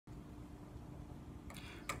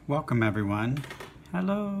Welcome everyone.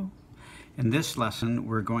 Hello. In this lesson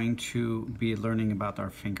we're going to be learning about our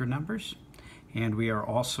finger numbers, and we are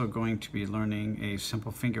also going to be learning a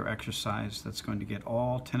simple finger exercise that's going to get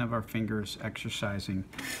all 10 of our fingers exercising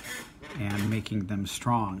and making them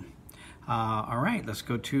strong. All right, let's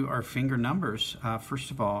go to our finger numbers. First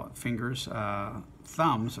of all, thumbs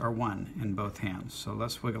are 1 in both hands. So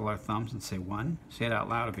let's wiggle our thumbs and say 1. Say it out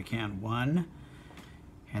loud if you can. 1.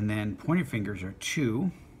 And then pointer fingers are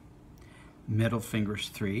 2. Middle fingers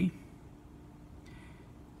 3.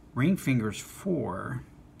 Ring fingers 4.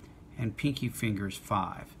 And pinky fingers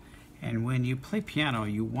 5. And when you play piano,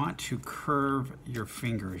 you want to curve your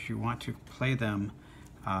fingers. You want to play them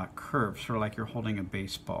curved, sort of like you're holding a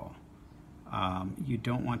baseball. You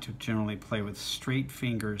don't want to generally play with straight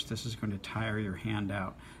fingers. This is going to tire your hand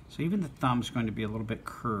out. So even the thumb is going to be a little bit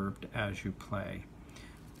curved as you play.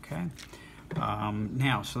 Okay.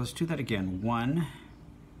 Now, so let's do that again. 1,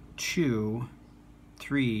 2,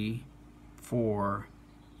 3, 4,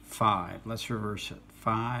 5. Let's reverse it.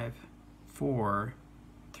 5, 4,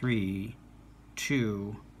 3,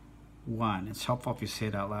 2, 1. It's helpful if you say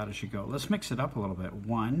it out loud as you go. Let's mix it up a little bit.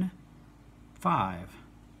 1, 5,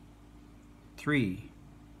 3,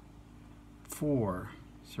 4,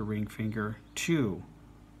 so ring finger, 2,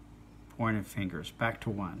 pointer fingers, back to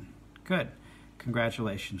 1. Good.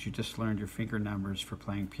 Congratulations, you just learned your finger numbers for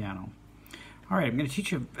playing piano. All right, I'm going to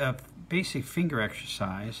teach you a basic finger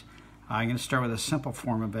exercise. I'm going to start with a simple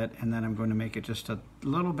form of it, and then I'm going to make it just a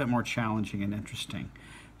little bit more challenging and interesting.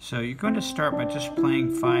 So you're going to start by just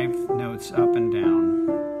playing 5 notes up and down,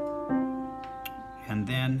 and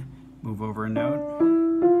then move over a note.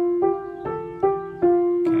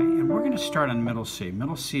 We're going to start on middle C.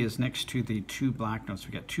 Middle C is next to the 2 black notes.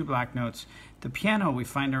 We got 2 black notes. The piano, we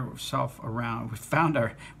find ourselves around,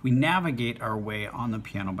 we navigate our way on the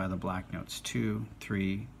piano by the black notes. 2,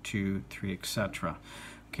 3, 2, 3, etc.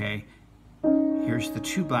 Okay, here's the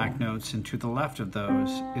 2 black notes, and to the left of those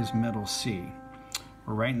is middle C.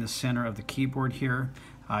 We're right in the center of the keyboard here.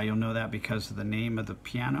 You'll know that because the name of the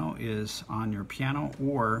piano is on your piano,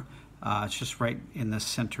 or it's just right in the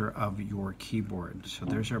center of your keyboard. So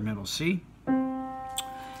there's our middle C.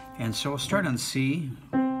 And so we'll start on C,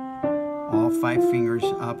 all 5 fingers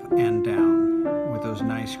up and down with those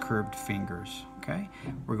nice curved fingers. Okay,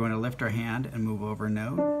 we're going to lift our hand and move over a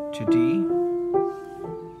note to D,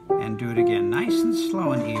 and do it again, nice and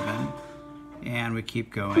slow and even, and we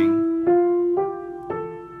keep going,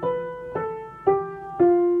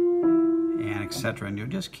 etc. And you'll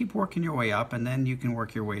just keep working your way up, and then you can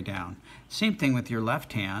work your way down. Same thing with your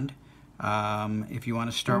left hand. If you want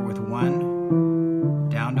to start with 1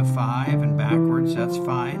 down to 5 and backwards, that's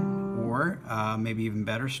fine. Or maybe even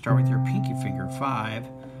better, start with your pinky finger. 5,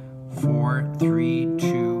 4, 3,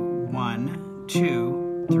 2, 1,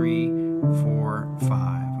 2, 3, 4,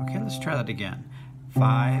 5. Okay, let's try that again.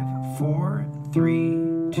 5, 4,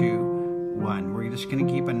 3, 2, 1. We're just going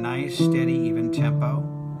to keep a nice, steady, even tempo.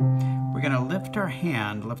 We're going to lift our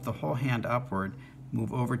hand, lift the whole hand upward,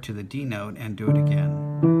 move over to the D note, and do it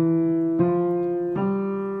again.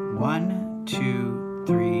 1, 2,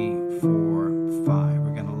 3, 4, 5.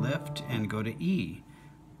 We're going to lift and go to E.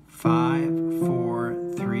 5, 4,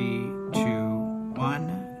 3, 2,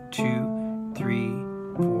 1, 2, 3,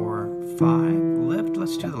 4, 5. Lift.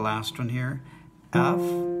 Let's do the last one here. F,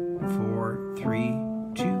 4, 3,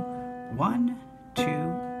 2, 1, 2,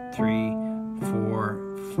 3, 4,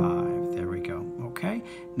 5. There we go. Okay.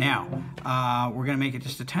 Now, we're going to make it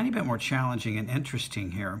just a tiny bit more challenging and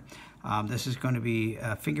interesting here. This is going to be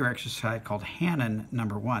a finger exercise called Hanon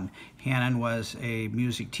number 1. Hanon was a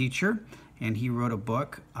music teacher, and he wrote a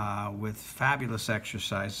book with fabulous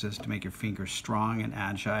exercises to make your fingers strong and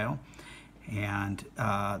agile. And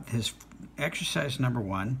his exercise number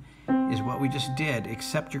 1 is what we just did,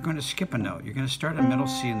 except you're going to skip a note. You're going to start a middle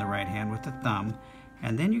C in the right hand with the thumb,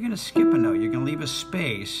 and then you're going to skip a note. You're going to leave a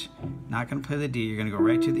space, not going to play the D. You're going to go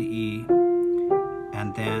right to the E,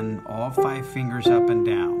 and then all 5 fingers up and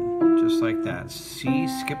down, just like that. C,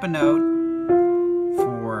 skip a note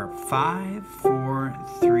for 5, 4,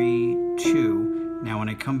 3, 2. Now when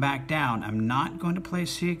I come back down, I'm not going to play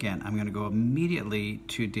C again. I'm going to go immediately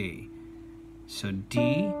to D. So D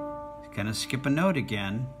is going to skip a note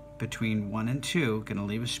again between 1 and 2, going to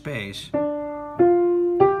leave a space.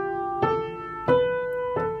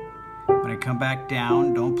 Come back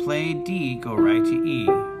down, don't play D, go right to E,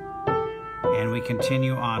 and we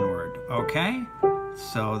continue onward. Okay,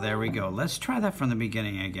 so there we go. Let's try that from the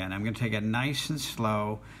beginning again. I'm going to take it nice and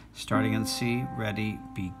slow, starting on C. Ready,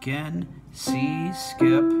 begin. C,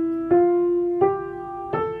 skip,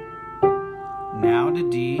 now to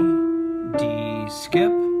D, D,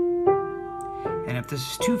 skip, And if this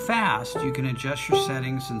is too fast, you can adjust your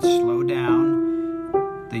settings and slow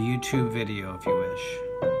down the YouTube video if you wish.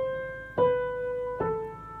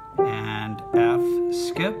 And F,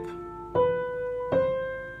 skip.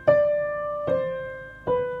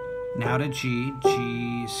 Now to G,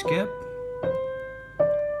 G, skip.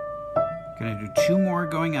 Gonna do 2 more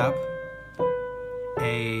going up.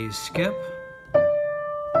 A, skip.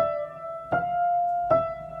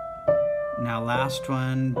 Now last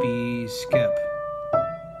one, B, skip.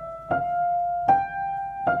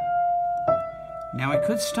 Now I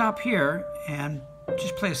could stop here and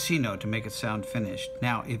just play a C note to make it sound finished.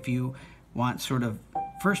 Now if you want sort of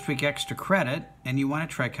first week extra credit and you want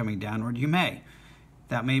to try coming downward, you may.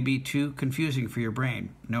 That may be too confusing for your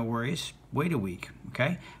brain. No worries, wait a week,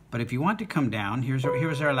 okay? But if you want to come down, here's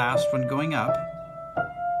our last one going up.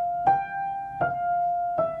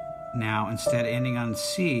 Now instead of ending on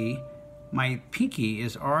C, my pinky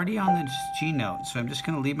is already on the G note, so I'm just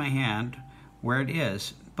going to leave my hand where it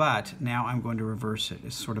is, but now I'm going to reverse it.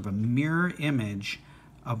 It's sort of a mirror image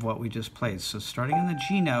of what we just played. So starting on the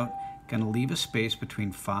G note, going to leave a space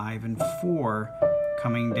between 5 and 4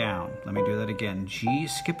 coming down. Let me do that again. G,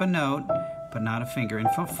 skip a note, but not a finger. And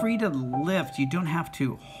feel free to lift. You don't have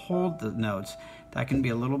to hold the notes. That can be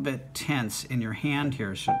a little bit tense in your hand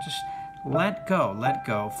here, so just let go,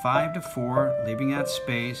 5 to 4, leaving that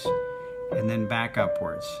space, and then back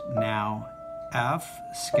upwards. Now, F,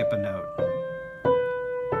 skip a note.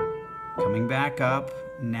 Coming back up,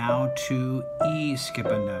 now to E, skip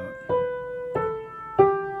a note.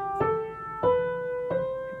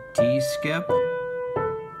 D, skip.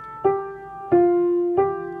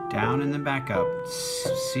 Down and then back up.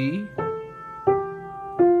 C.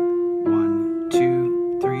 1,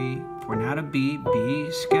 2, 3, 4. Now to B,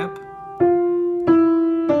 B, skip.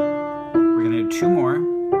 We're going to do 2 more.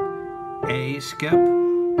 A, skip.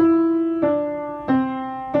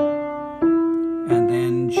 And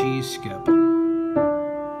then G, skip.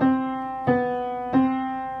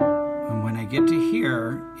 And when I get to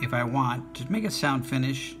here, if I want to make it sound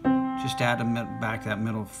finish, just add back that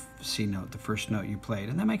middle C note, the first note you played,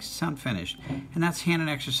 and that makes it sound finished. And that's Hanon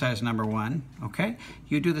exercise number 1, okay?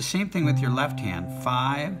 You do the same thing with your left hand.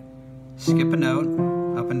 5, skip a note,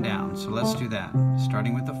 up and down. So let's do that.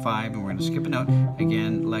 Starting with the 5, and we're gonna skip a note.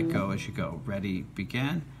 Again, let go as you go. Ready,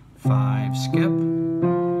 begin. 5, skip.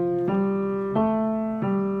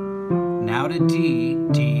 Now to D,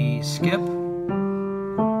 D, skip.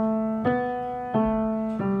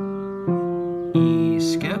 E,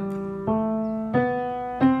 skip.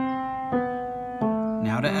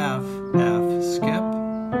 Now to F, F, skip.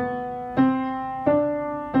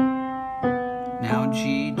 Now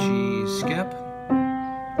G, G, skip.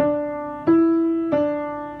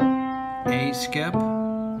 A, skip.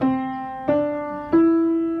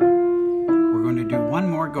 We're going to do 1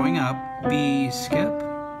 more going up. B, skip.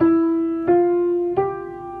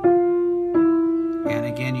 And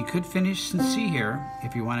again, you could finish in C here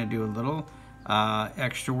if you want to do a little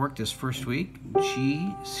extra work this first week.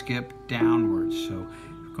 G, skip downwards. So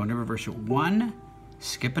we're going to reverse it. 1,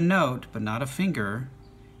 skip a note, but not a finger.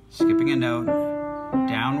 Skipping a note,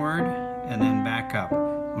 downward, and then back up.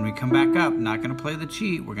 When we come back up, not going to play the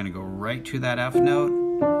G. We're going to go right to that F note,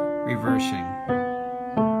 reversing.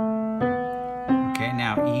 Okay,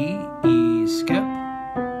 now E, E, skip.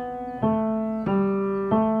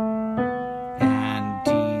 And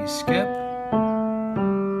D, skip.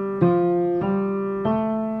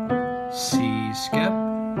 C, skip.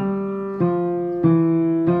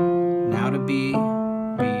 Now to B,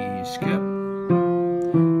 B, skip.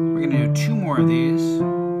 We're going to do 2 more of these.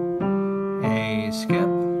 A, skip.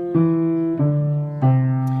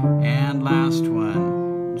 And last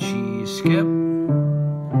one, G, skip.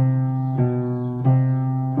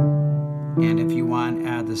 And if you want,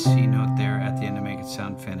 add the C note there at the end to make it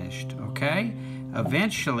sound finished, okay?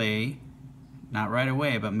 Eventually, not right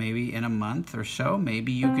away, but maybe in a month or so,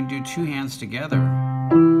 maybe you can do 2 hands together.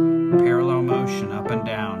 Parallel motion, up and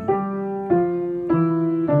down.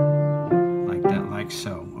 Like that, like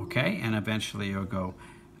so, okay? And eventually you'll go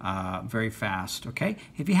very fast, okay?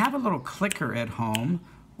 If you have a little clicker at home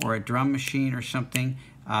or a drum machine or something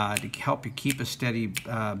to help you keep a steady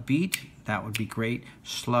beat, that would be great.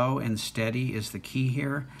 Slow and steady is the key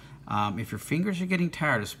here. If your fingers are getting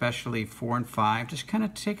tired, especially 4 and 5, just kind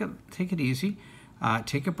of take it easy,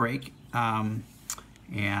 take a break, and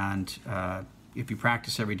if you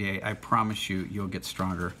practice every day, I promise you, you'll get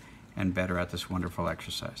stronger and better at this wonderful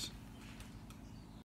exercise.